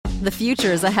The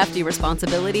future is a hefty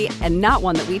responsibility and not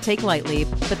one that we take lightly,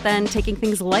 but then taking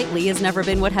things lightly has never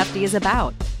been what Hefty is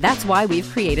about. That's why we've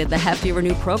created the Hefty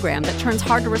Renew program that turns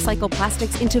hard-to-recycle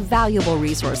plastics into valuable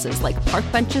resources like park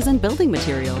benches and building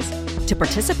materials. To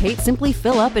participate, simply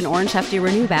fill up an orange Hefty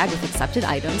Renew bag with accepted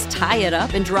items, tie it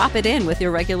up, and drop it in with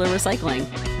your regular recycling.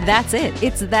 That's it.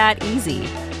 It's that easy.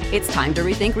 It's time to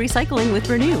rethink recycling with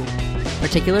Renew.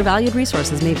 Particular valued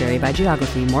resources may vary by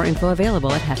geography. More info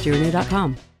available at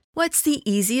heftyrenew.com. What's the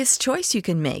easiest choice you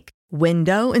can make?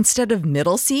 Window instead of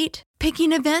middle seat?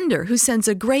 Picking a vendor who sends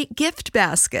a great gift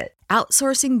basket?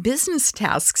 Outsourcing business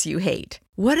tasks you hate?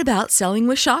 What about selling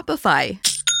with Shopify?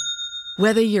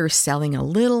 Whether you're selling a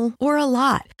little or a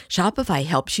lot, Shopify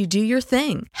helps you do your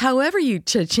thing, however you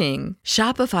cha-ching.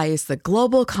 Shopify is the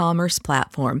global commerce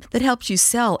platform that helps you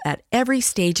sell at every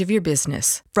stage of your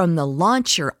business. From the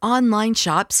launch your online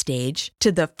shop stage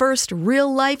to the first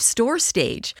real-life store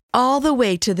stage, all the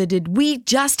way to the did we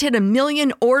just hit 1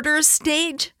 million orders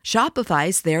stage.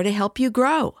 Shopify's there to help you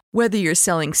grow. Whether you're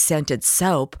selling scented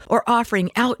soap or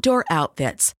offering outdoor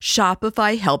outfits,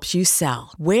 Shopify helps you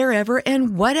sell. Wherever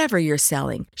and whatever you're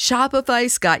selling,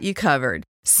 Shopify's got you covered.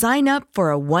 Sign up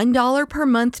for a $1 per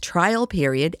month trial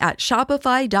period at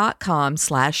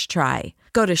shopify.com/try.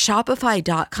 Go to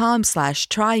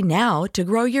shopify.com/try now to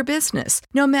grow your business,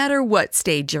 no matter what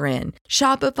stage you're in.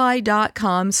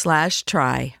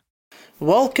 Shopify.com/try.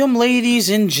 Welcome, ladies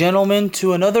and gentlemen,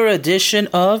 to another edition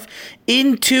of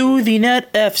Into the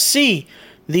Net FC,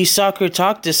 the soccer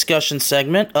talk discussion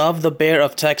segment of the Bear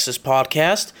of Texas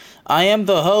podcast. I am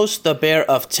the host, the Bear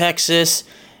of Texas,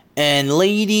 and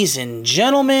ladies and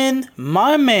gentlemen,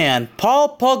 my man,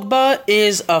 Paul Pogba,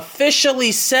 is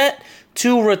officially set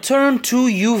to return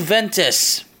to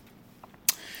Juventus.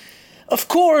 Of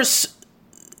course,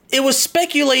 it was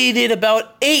speculated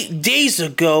about 8 days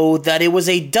ago that it was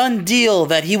a done deal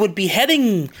that he would be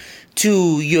heading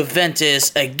to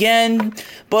Juventus again.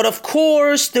 But of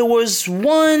course, there was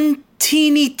one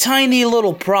teeny tiny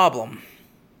little problem.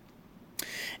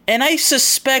 And I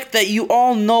suspect that you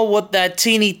all know what that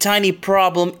teeny tiny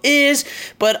problem is,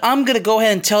 but I'm going to go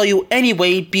ahead and tell you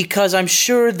anyway because I'm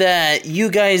sure that you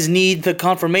guys need the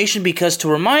confirmation, because to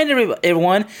remind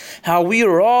everyone how we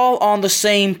are all on the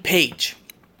same page.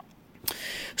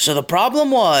 So the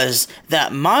problem was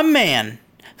that my man,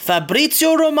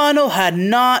 Fabrizio Romano, had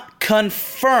not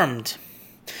confirmed.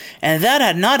 And that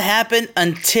had not happened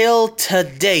until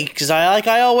today. Because like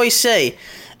I always say,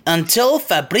 until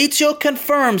Fabrizio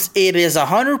confirms it is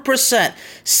 100%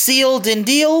 sealed and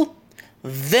deal,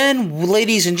 then,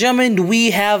 ladies and gentlemen, we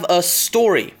have a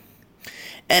story.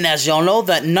 And as y'all know,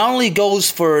 that not only goes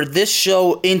for this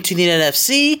show, Into the Net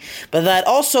FC, but that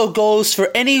also goes for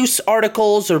any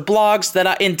articles or blogs that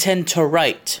I intend to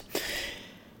write.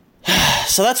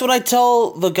 So that's what I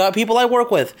tell the people I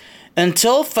work with.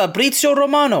 Until Fabrizio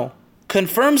Romano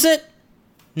confirms it,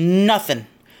 nothing.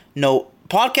 No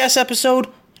podcast episode,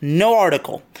 no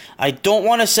article. I don't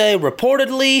want to say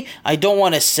reportedly. I don't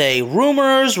want to say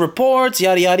rumors, reports,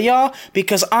 yada, yada, yada.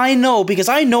 Because I know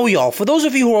y'all. For those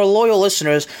of you who are loyal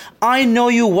listeners, I know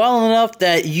you well enough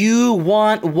that you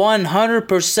want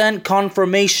 100%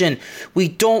 confirmation. We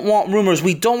don't want rumors.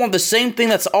 We don't want the same thing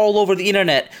that's all over the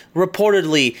internet.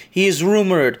 Reportedly, he is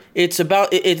rumored. It's about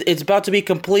to be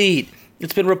complete.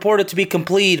 It's been reported to be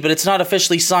complete, but it's not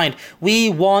officially signed.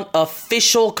 We want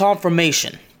official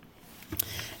confirmation.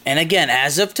 And again,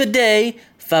 as of today,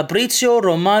 Fabrizio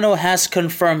Romano has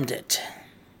confirmed it.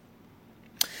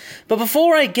 But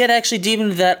before I get actually deep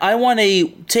into that, I want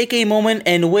to take a moment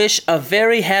and wish a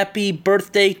very happy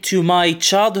birthday to my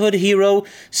childhood hero,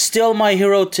 still my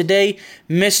hero today,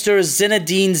 Mr.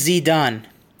 Zinedine Zidane.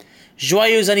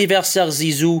 Joyeux anniversaire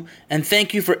Zizou, and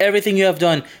thank you for everything you have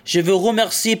done. Je vous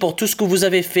remercie pour tout ce que vous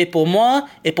avez fait pour moi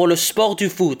et pour le sport du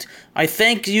foot. I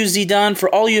thank you, Zidane, for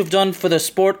all you have done for the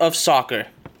sport of soccer.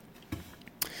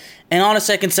 And honest,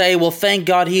 I can say, well, thank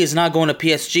God he is not going to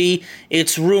PSG.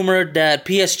 It's rumored that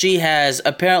PSG has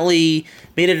apparently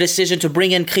made a decision to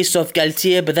bring in Christophe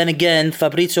Galtier, but then again,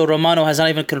 Fabrizio Romano has not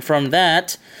even confirmed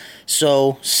that.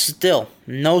 So, still,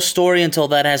 no story until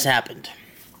that has happened.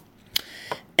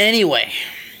 Anyway,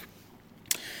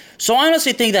 so I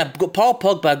honestly think that Paul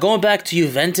Pogba going back to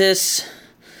Juventus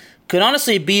could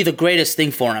honestly be the greatest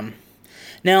thing for him.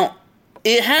 Now,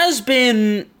 he has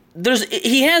been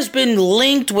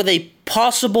linked with a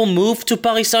possible move to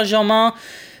Paris Saint-Germain,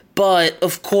 But,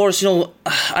 of course,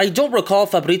 I don't recall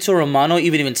Fabrizio Romano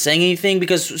even saying anything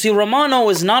because, see, Romano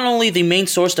is not only the main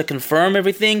source to confirm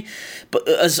everything, but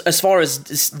as far as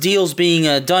deals being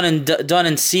done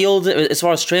and sealed, as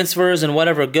far as transfers and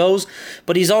whatever goes,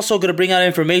 but he's also going to bring out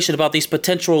information about these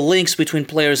potential links between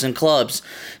players and clubs.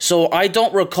 So I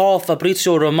don't recall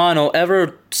Fabrizio Romano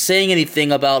ever saying anything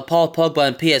about Paul Pogba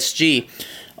and PSG,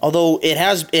 although it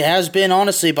has been,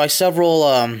 honestly, by several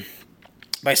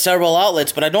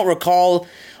outlets, but I don't recall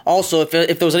also if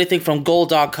there was anything from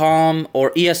Goal.com or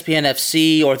ESPN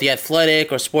FC or The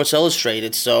Athletic or Sports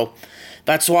Illustrated. So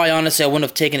that's why, honestly, I wouldn't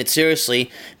have taken it seriously,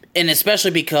 and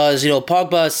especially because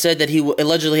Pogba said that he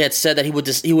allegedly had said that he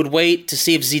would wait to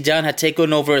see if Zidane had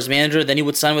taken over as manager, then he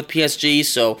would sign with PSG.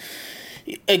 So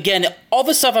again, all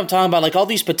the stuff I'm talking about, like all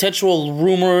these potential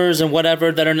rumors and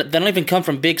whatever that don't even come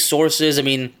from big sources. I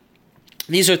mean,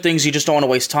 these are things you just don't want to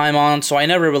waste time on, so I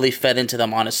never really fed into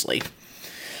them, honestly.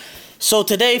 So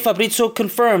today, Fabrizio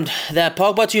confirmed that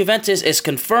Pogba to Juventus is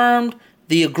confirmed.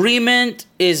 The agreement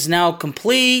is now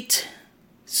complete.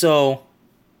 So,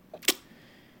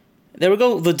 there we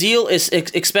go. The deal is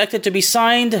expected to be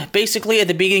signed basically at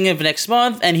the beginning of next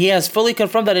month, and he has fully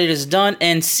confirmed that it is done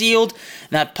and sealed,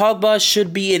 that Pogba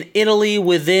should be in Italy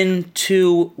within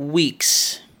 2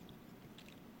 weeks.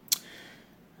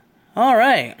 All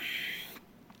right,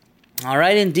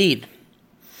 indeed.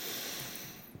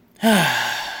 How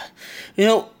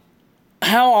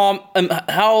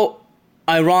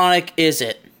ironic is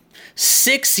it?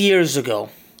 6 years ago,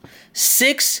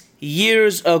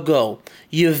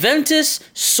 Juventus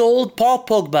sold Paul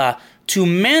Pogba to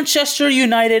Manchester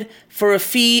United for a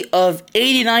fee of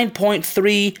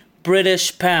 89.3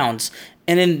 British pounds.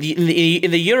 And in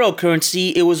the euro currency,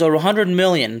 it was 100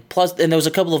 million, plus, and there was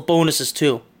a couple of bonuses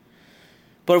too.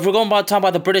 But if we're talking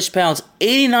about the British pounds,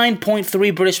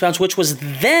 89.3 British pounds, which was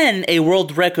then a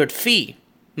world record fee,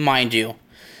 mind you,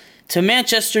 to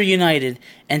Manchester United.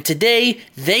 And today,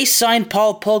 they signed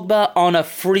Paul Pogba on a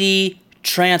free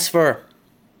transfer.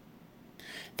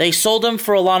 They sold him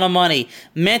for a lot of money.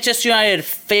 Manchester United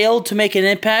failed to make an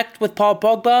impact with Paul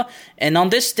Pogba, and on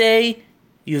this day,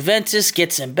 Juventus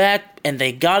gets him back, and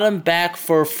they got him back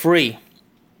for free.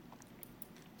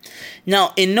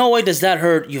 Now, in no way does that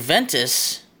hurt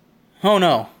Juventus. Oh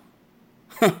no.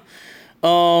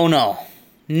 Oh no.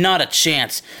 Not a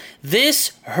chance.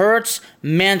 This hurts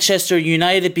Manchester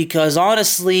United because,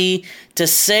 honestly, to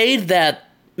say that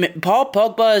Paul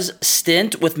Pogba's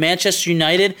stint with Manchester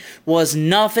United was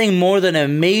nothing more than a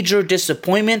major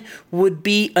disappointment would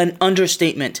be an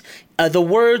understatement. The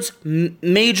words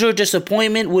major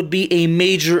disappointment would be a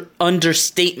major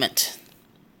understatement.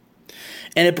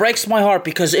 And it breaks my heart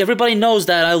because everybody knows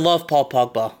that I love Paul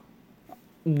Pogba.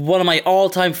 One of my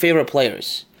all-time favorite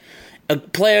players. A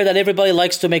player that everybody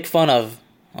likes to make fun of,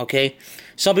 okay?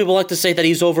 Some people like to say that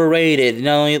he's overrated,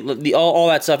 all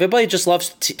that stuff. Everybody just loves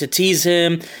to tease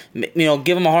him,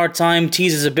 give him a hard time,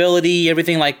 tease his ability,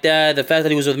 everything like that. The fact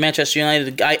that he was with Manchester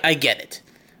United, I get it,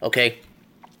 okay?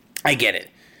 I get it.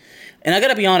 And I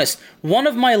gotta be honest, one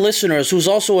of my listeners who's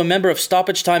also a member of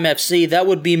Stoppage Time FC, that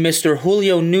would be Mr.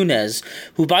 Julio Nunez,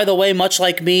 who, by the way, much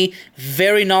like me,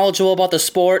 very knowledgeable about the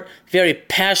sport, very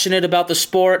passionate about the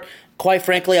sport. Quite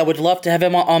frankly, I would love to have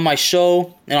him on my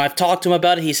show, and I've talked to him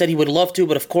about it. He said he would love to,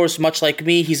 but of course, much like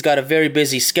me, he's got a very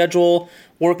busy schedule,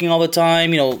 working all the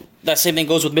time. That same thing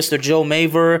goes with Mr. Joe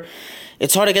Maver.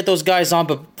 It's hard to get those guys on,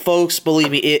 but folks, believe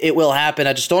me, it will happen.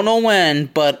 I just don't know when,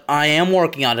 but I am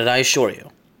working on it, I assure you.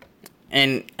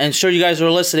 And sure you guys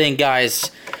are listening,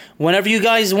 guys. Whenever you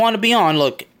guys want to be on,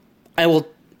 look, I will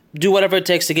do whatever it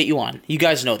takes to get you on. You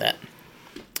guys know that.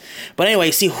 But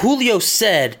anyway, see, Julio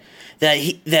said that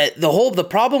the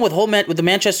problem with the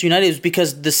Manchester United is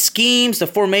because the schemes, the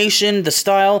formation, the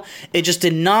style, it just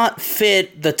did not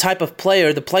fit the type of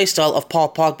player, the play style of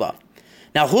Paul Pogba.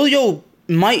 Now, Julio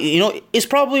is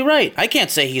probably right. I can't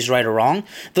say he's right or wrong.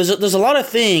 There's a lot of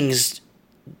things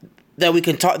that we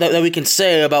can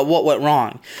say about what went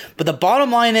wrong. But the bottom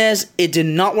line is it did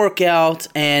not work out,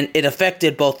 and it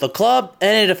affected both the club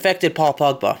and it affected Paul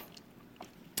Pogba. All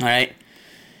right?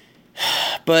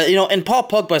 But, in Paul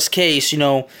Pogba's case,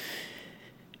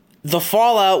 the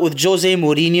fallout with Jose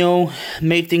Mourinho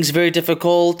made things very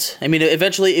difficult. I mean,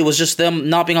 eventually it was just them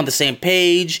not being on the same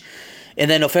page,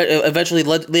 and then eventually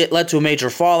led to a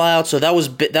major fallout. So that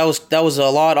was a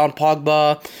lot on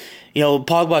Pogba.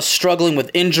 Pogba struggling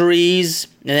with injuries,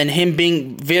 and then him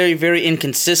being very, very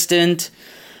inconsistent.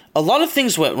 A lot of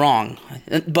things went wrong,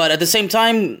 but at the same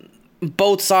time,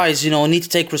 both sides, need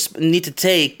to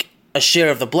take a share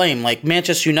of the blame. Like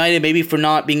Manchester United, maybe for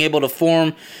not being able to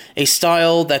form a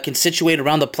style that can situate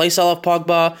around the playstyle of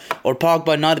Pogba, or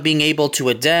Pogba not being able to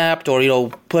adapt or,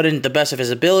 put in the best of his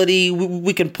ability.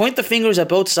 We can point the fingers at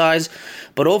both sides,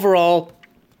 but overall,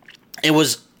 it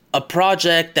was a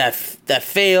project that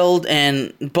failed,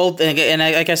 and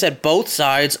like I said, both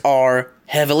sides are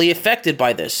heavily affected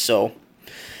by this. So.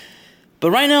 But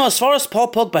right now, as far as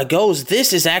Paul Pogba goes,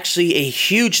 this is actually a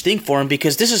huge thing for him,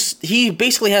 because he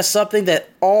basically has something that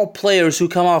all players who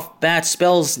come off bad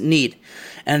spells need.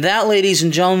 And that, ladies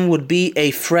and gentlemen, would be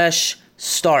a fresh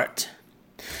start.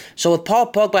 So with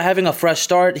Paul Pogba having a fresh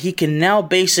start, he can now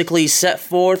basically set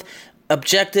forth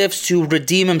objectives to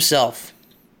redeem himself.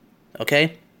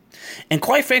 Okay? And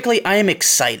quite frankly, I am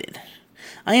excited.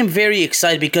 I am very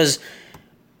excited, because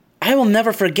I will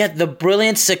never forget the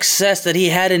brilliant success that he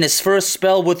had in his first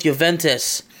spell with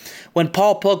Juventus, when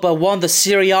Paul Pogba won the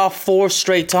Serie A 4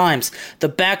 straight times, the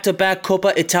back-to-back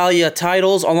Coppa Italia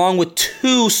titles, along with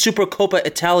 2 Supercoppa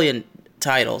Italian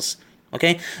titles.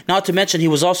 Okay? Not to mention, he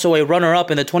was also a runner-up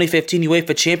in the 2015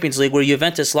 UEFA Champions League, where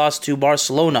Juventus lost to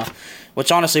Barcelona,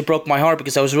 which honestly broke my heart,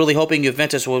 because I was really hoping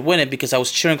Juventus would win it, because I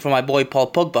was cheering for my boy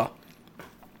Paul Pogba.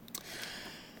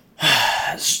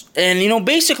 And,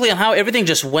 basically on how everything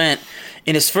just went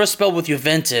in his first spell with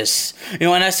Juventus,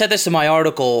 and I said this in my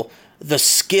article, the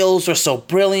skills are so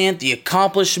brilliant, the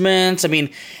accomplishments,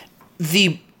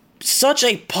 such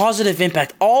a positive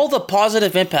impact, all the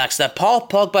positive impacts that Paul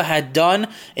Pogba had done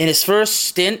in his first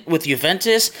stint with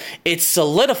Juventus, it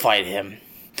solidified him.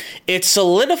 It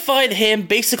solidified him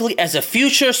basically as a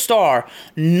future star,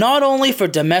 not only for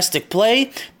domestic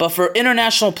play, but for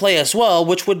international play as well,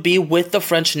 which would be with the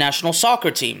French national soccer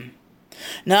team.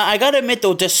 Now, I gotta admit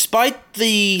though, despite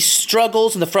the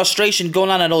struggles and the frustration going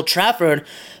on at Old Trafford,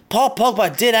 Paul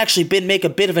Pogba did actually make a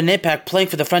bit of an impact playing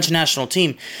for the French national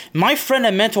team. My friend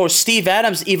and mentor Steve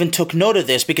Adams even took note of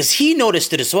this, because he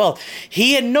noticed it as well.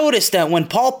 He had noticed that when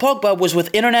Paul Pogba was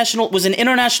in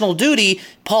international duty,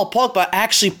 Paul Pogba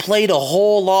actually played a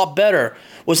whole lot better.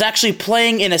 Was actually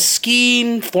playing in a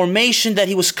scheme formation that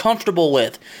he was comfortable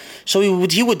with. So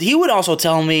he would also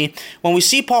tell me, when we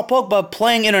see Paul Pogba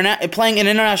playing in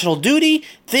international duty,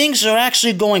 things are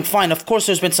actually going fine. Of course,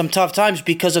 there's been some tough times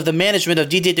because of the management of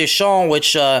Didier Deschamps,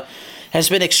 which has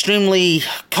been extremely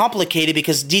complicated,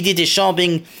 because Didier Deschamps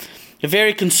being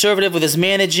very conservative with his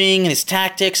managing and his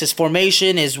tactics, his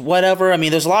formation, his whatever.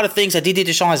 There's a lot of things that Didier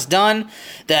Deschamps has done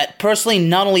that personally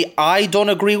not only I don't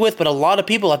agree with, but a lot of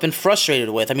people have been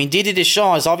frustrated with. Didier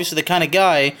Deschamps is obviously the kind of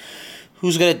guy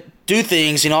who's going to do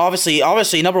things,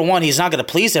 obviously, number one, he's not going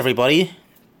to please everybody,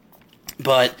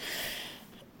 but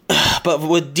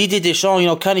with Didier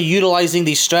Deschamps, kind of utilizing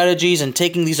these strategies and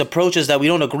taking these approaches that we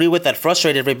don't agree with that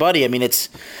frustrate everybody, it's,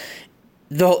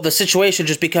 the situation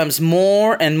just becomes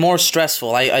more and more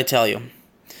stressful, I tell you.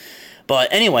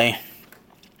 But anyway,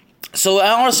 so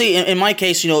honestly, in my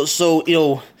case,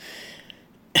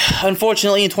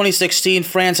 unfortunately, in 2016,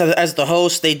 France, as the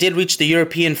host, they did reach the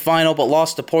European final, but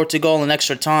lost to Portugal in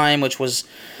extra time, which was,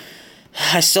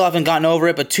 I still haven't gotten over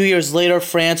it. But 2 years later,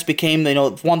 France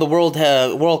won the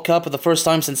World Cup for the first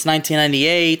time since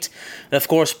 1998. And of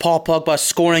course, Paul Pogba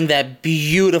scoring that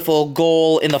beautiful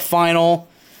goal in the final.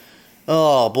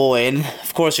 Oh boy! And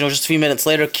of course, just a few minutes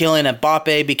later, Kylian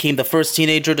Mbappe became the first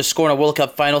teenager to score in a World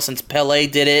Cup final since Pelé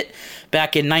did it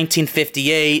back in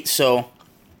 1958. So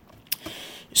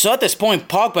at this point,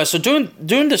 Pogba,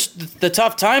 during the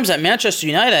tough times at Manchester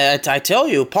United, I tell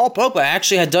you, Paul Pogba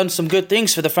actually had done some good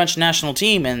things for the French national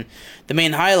team, and the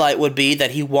main highlight would be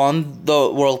that he won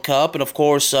the World Cup, and of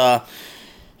course,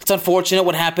 it's unfortunate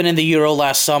what happened in the Euro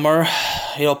last summer.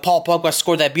 Paul Pogba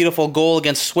scored that beautiful goal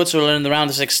against Switzerland in the round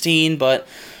of 16, but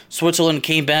Switzerland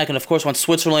came back, and of course, when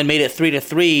Switzerland made it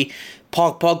 3-3,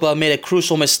 Paul Pogba made a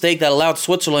crucial mistake that allowed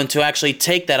Switzerland to actually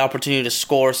take that opportunity to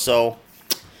score, so...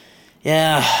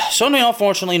 Yeah, so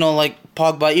unfortunately, like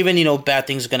Pogba, even bad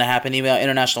things are gonna happen, even on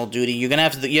international duty. You're gonna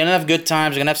have good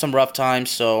times, you're gonna have some rough times.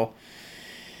 So,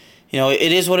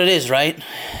 it is what it is, right?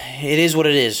 It is what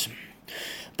it is.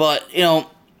 But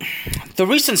the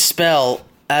recent spell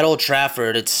at Old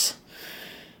Trafford, it's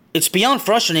beyond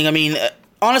frustrating.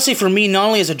 Honestly, for me, not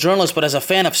only as a journalist, but as a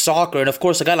fan of soccer, and of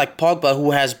course a guy like Pogba,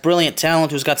 who has brilliant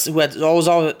talent, who has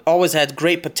always had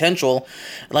great potential.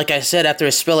 Like I said, after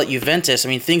his spell at Juventus,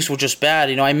 things were just bad.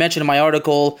 I mentioned in my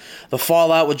article the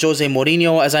fallout with Jose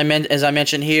Mourinho, as I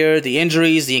mentioned here, the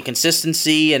injuries, the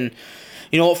inconsistency, and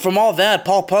from all that,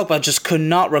 Paul Pogba just could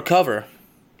not recover.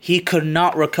 He could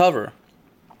not recover.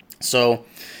 So.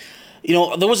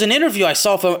 There was an interview I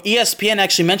saw from ESPN.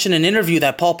 Actually mentioned an interview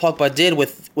that Paul Pogba did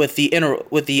with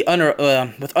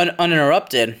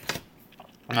Uninterrupted,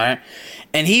 All right.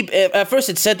 And at first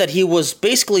it said that he was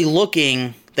basically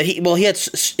looking, he had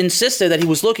insisted that he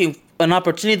was looking an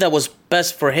opportunity that was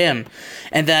best for him,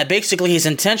 and that basically his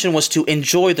intention was to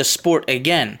enjoy the sport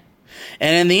again.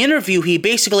 And in the interview, he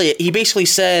basically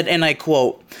said, and I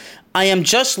quote, "I am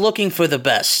just looking for the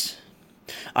best.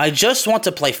 I just want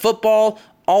to play football,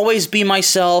 always be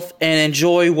myself, and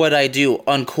enjoy what I do,"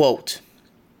 unquote.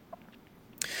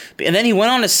 And then he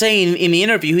went on to say in the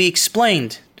interview, he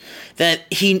explained that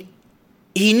he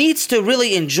needs to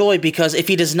really enjoy, because if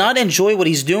he does not enjoy what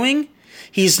he's doing,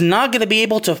 he's not going to be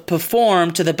able to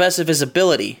perform to the best of his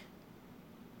ability.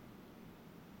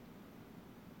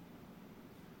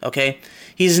 Okay?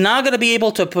 He's not going to be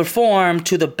able to perform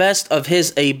to the best of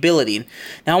his ability.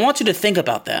 Now, I want you to think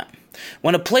about that.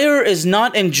 When a player is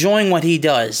not enjoying what he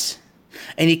does,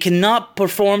 and he cannot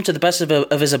perform to the best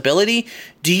of his ability,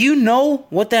 do you know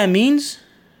what that means?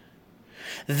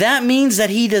 That means that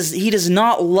he does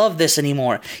not love this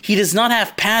anymore. He does not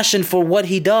have passion for what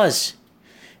he does.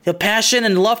 The passion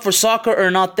and love for soccer are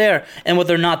not there. And when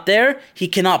they're not there, he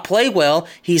cannot play well.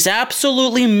 He's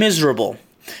absolutely miserable.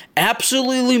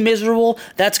 Absolutely miserable.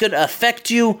 That's going to affect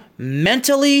you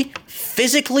mentally,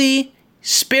 physically,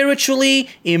 spiritually,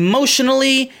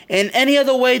 emotionally, in any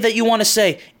other way that you want to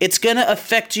say. It's going to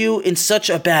affect you in such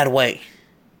a bad way.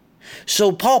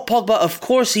 So Paul Pogba, of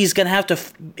course, he's going to have to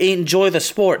enjoy the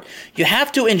sport. You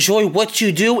have to enjoy what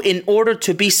you do in order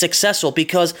to be successful,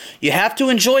 because you have to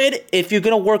enjoy it if you're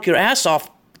going to work your ass off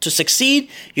to succeed.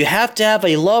 You have to have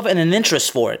a love and an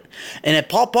interest for it. And in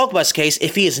Paul Pogba's case,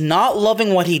 if he is not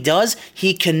loving what he does,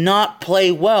 he cannot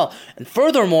play well. And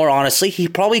furthermore, honestly, he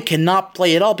probably cannot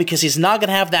play at all, because he's not going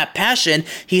to have that passion.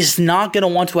 He's not going to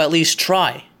want to at least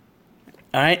try.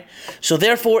 All right? So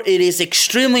therefore, it is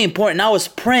extremely important. Now, I was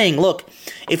praying, look,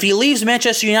 if he leaves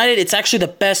Manchester United, it's actually the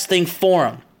best thing for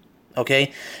him.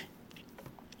 Okay?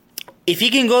 If he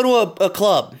can go to a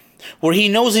club where he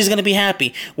knows he's going to be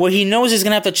happy, where he knows he's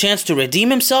going to have the chance to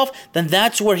redeem himself, then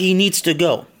that's where he needs to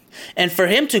go. And for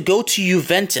him to go to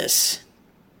Juventus,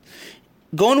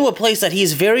 going to a place that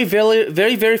he's very, very,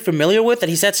 very, very familiar with, that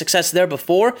he's had success there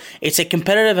before, it's a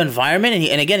competitive environment,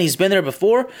 and again, he's been there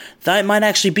before, that might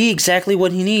actually be exactly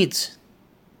what he needs.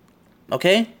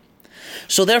 Okay?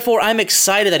 So therefore, I'm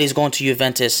excited that he's going to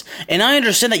Juventus. And I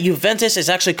understand that Juventus is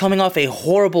actually coming off a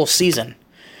horrible season.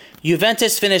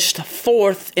 Juventus finished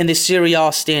 4th in the Serie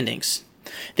A standings.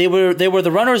 They were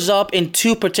the runners-up in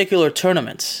 2 particular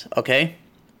tournaments, okay?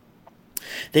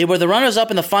 They were the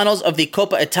runners-up in the finals of the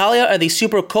Coppa Italia and the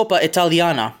Supercoppa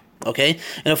Italiana, okay?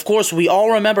 And of course, we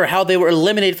all remember how they were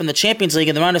eliminated from the Champions League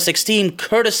in the round of 16,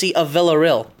 courtesy of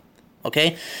Villarreal,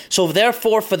 okay? So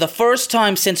therefore, for the first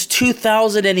time since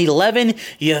 2011,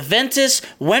 Juventus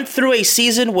went through a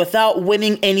season without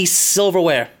winning any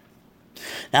silverware.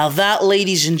 Now that,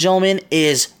 ladies and gentlemen,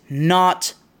 is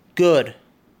not good,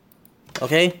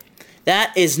 okay?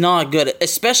 That is not good,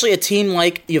 especially a team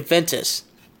like Juventus.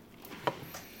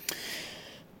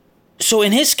 So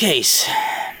in his case,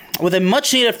 with a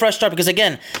much-needed fresh start, because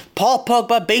again, Paul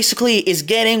Pogba basically is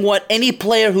getting what any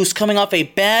player who's coming off a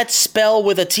bad spell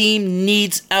with a team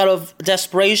needs out of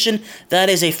desperation, that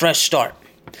is a fresh start.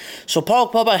 So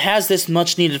Paul Pogba has this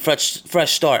much-needed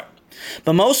fresh start.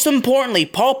 But most importantly,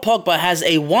 Paul Pogba has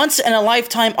a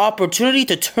once-in-a-lifetime opportunity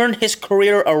to turn his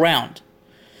career around.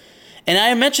 And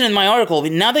I mentioned in my article,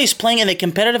 now that he's playing in a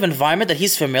competitive environment that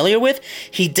he's familiar with,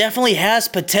 he definitely has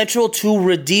potential to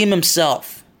redeem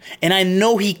himself. And I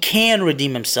know he can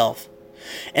redeem himself.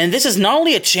 And this is not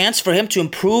only a chance for him to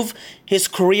improve his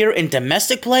career in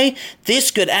domestic play,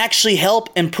 this could actually help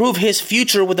improve his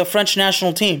future with the French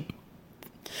national team.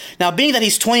 Now, being that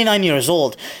he's 29 years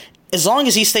old, as long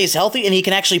as he stays healthy and he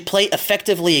can actually play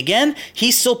effectively again,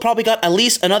 he's still probably got at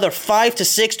least another 5 to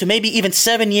 6 to maybe even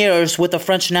 7 years with the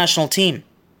French national team.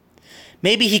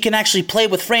 Maybe he can actually play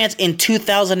with France in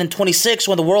 2026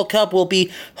 when the World Cup will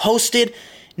be hosted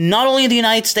not only in the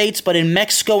United States but in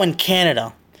Mexico and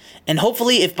Canada. And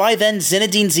hopefully, if by then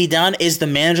Zinedine Zidane is the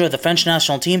manager of the French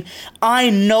national team, I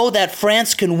know that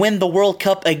France can win the World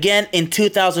Cup again in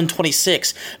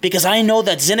 2026. Because I know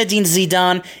that Zinedine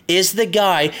Zidane is the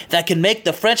guy that can make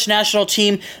the French national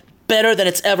team better than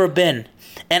it's ever been.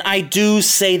 And I do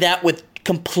say that with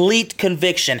complete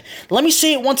conviction. Let me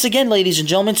say it once again, ladies and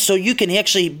gentlemen, so you can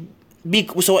actually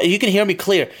so you can hear me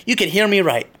clear. You can hear me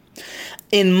right.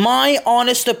 In my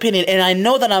honest opinion, and I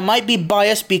know that I might be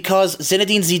biased because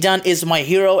Zinedine Zidane is my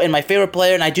hero and my favorite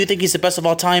player, and I do think he's the best of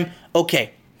all time,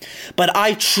 okay. But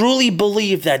I truly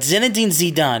believe that Zinedine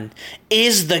Zidane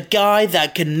is the guy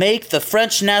that can make the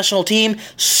French national team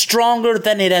stronger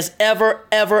than it has ever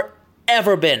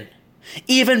been.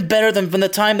 Even better than from the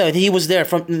time that he was there,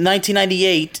 from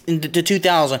 1998 to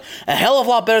 2000. A hell of a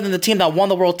lot better than the team that won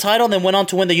the world title and then went on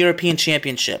to win the European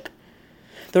Championship.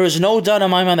 There is no doubt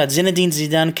in my mind that Zinedine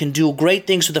Zidane can do great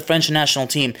things with the French national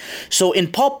team. So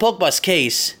in Paul Pogba's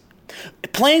case,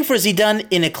 playing for Zidane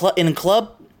in a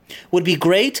club would be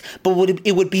great, but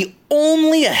it would be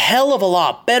only a hell of a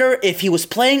lot better if he was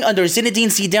playing under Zinedine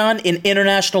Zidane in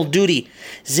international duty.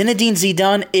 Zinedine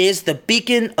Zidane is the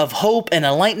beacon of hope and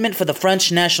enlightenment for the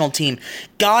French national team.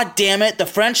 God damn it, the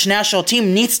French national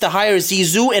team needs to hire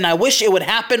Zizou, and I wish it would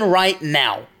happen right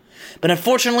now. But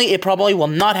unfortunately, it probably will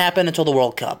not happen until the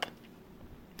World Cup.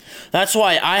 That's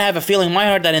why I have a feeling in my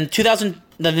heart that in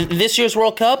this year's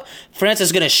World Cup, France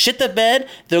is going to shit the bed.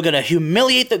 They're going to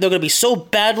humiliate. They're going to be so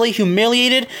badly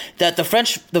humiliated that the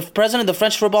president of the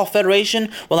French Football Federation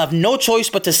will have no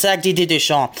choice but to sack Didier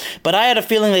Deschamps. But I had a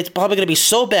feeling that it's probably going to be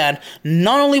so bad.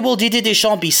 Not only will Didier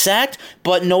Deschamps be sacked,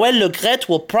 but Noël Le Graët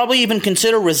will probably even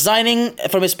consider resigning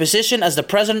from his position as the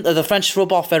president of the French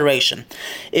Football Federation.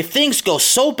 If things go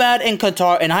so bad in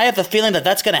Qatar, and I have the feeling that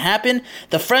that's going to happen,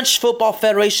 the French Football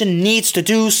Federation needs to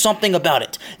do something about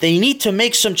it. They need to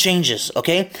make some changes,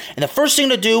 okay? And the first thing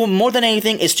to do, more than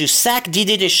anything, is to sack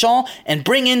Didier Deschamps and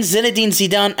bring in Zinedine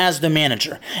Zidane as the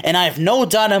manager. And I have no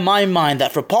doubt in my mind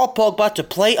that for Paul Pogba to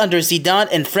play under Zidane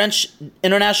in French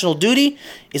international duty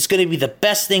is going to be the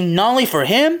best thing, not only for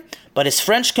him, but his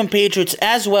French compatriots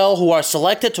as well, who are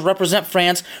selected to represent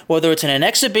France, whether it's in an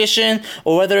exhibition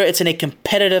or whether it's in a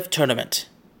competitive tournament.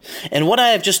 And what I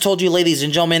have just told you, ladies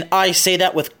and gentlemen, I say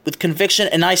that with conviction,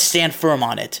 and I stand firm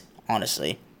on it,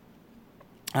 honestly.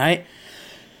 Alright?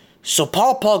 So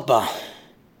Paul Pogba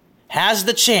has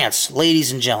the chance,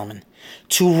 ladies and gentlemen,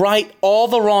 to right all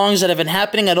the wrongs that have been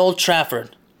happening at Old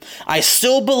Trafford. I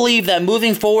still believe that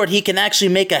moving forward, he can actually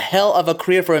make a hell of a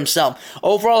career for himself.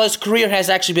 Overall, his career has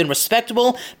actually been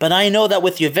respectable, but I know that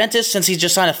with Juventus, since he's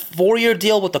just signed a 4-year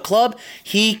deal with the club,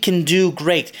 he can do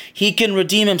great. He can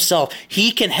redeem himself.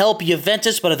 He can help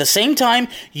Juventus, but at the same time,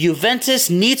 Juventus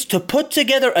needs to put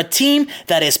together a team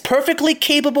that is perfectly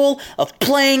capable of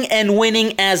playing and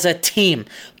winning as a team.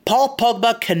 Paul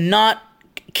Pogba cannot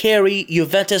carry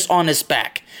Juventus on his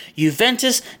back.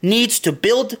 Juventus needs to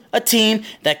build a team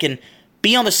that can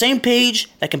be on the same page,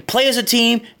 that can play as a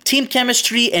team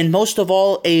chemistry, and most of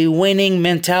all, a winning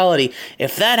mentality.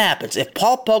 If that happens, if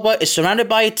Paul Pogba is surrounded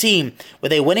by a team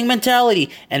with a winning mentality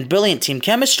and brilliant team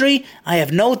chemistry, I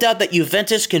have no doubt that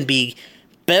Juventus can be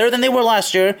better than they were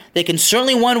last year. They can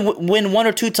certainly win 1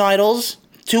 or 2 titles.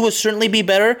 2 will certainly be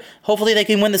better. Hopefully they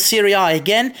can win the Serie A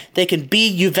again. They can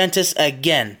be Juventus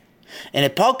again. And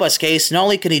in Pogba's case, not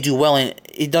only can he do well,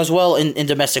 he does well in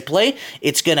domestic play,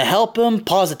 it's going to help him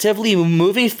positively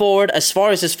moving forward as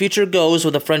far as his future goes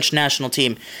with the French national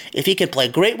team. If he can play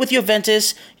great with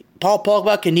Juventus, Paul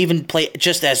Pogba can even play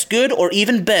just as good or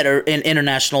even better in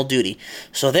international duty.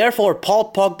 So therefore,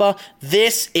 Paul Pogba,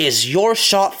 this is your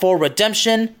shot for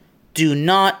redemption. Do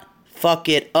not fuck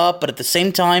it up, but at the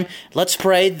same time, let's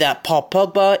pray that Paul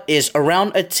Pogba is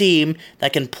around a team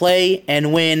that can play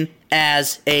and win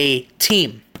as a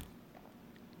team.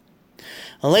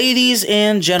 Ladies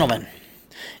and gentlemen,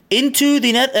 Into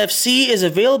the Net FC is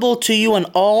available to you on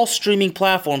all streaming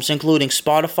platforms, including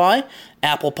Spotify,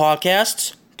 Apple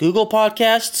Podcasts, Google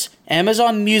Podcasts,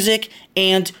 Amazon Music,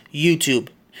 and YouTube.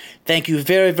 Thank you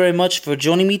very, very much for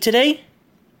joining me today,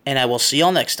 and I will see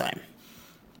y'all next time.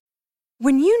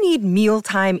 When you need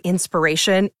mealtime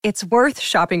inspiration, it's worth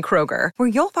shopping Kroger, where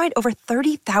you'll find over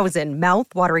 30,000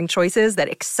 mouth-watering choices that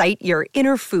excite your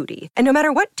inner foodie. And no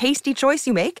matter what tasty choice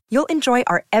you make, you'll enjoy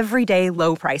our everyday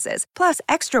low prices, plus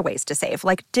extra ways to save,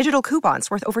 like digital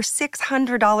coupons worth over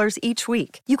 $600 each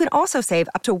week. You can also save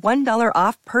up to $1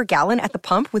 off per gallon at the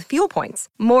pump with fuel points.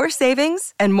 More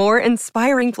savings and more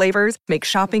inspiring flavors make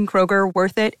shopping Kroger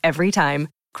worth it every time.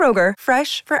 Kroger,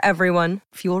 fresh for everyone.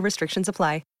 Fuel restrictions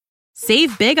apply.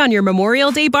 Save big on your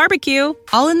Memorial Day barbecue,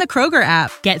 all in the Kroger app.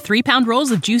 Get 3-pound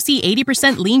rolls of juicy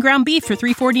 80% lean ground beef for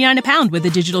 $3.49 a pound with a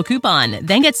digital coupon.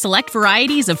 Then get select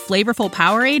varieties of flavorful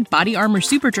Powerade, Body Armor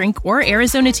Super Drink, or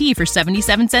Arizona tea for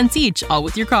 77 cents each, all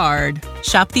with your card.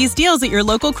 Shop these deals at your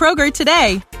local Kroger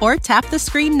today, or tap the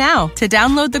screen now to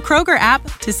download the Kroger app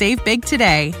to save big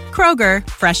today. Kroger,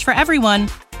 fresh for everyone.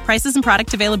 Prices and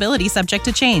product availability subject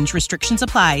to change. Restrictions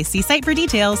apply. See site for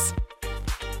details.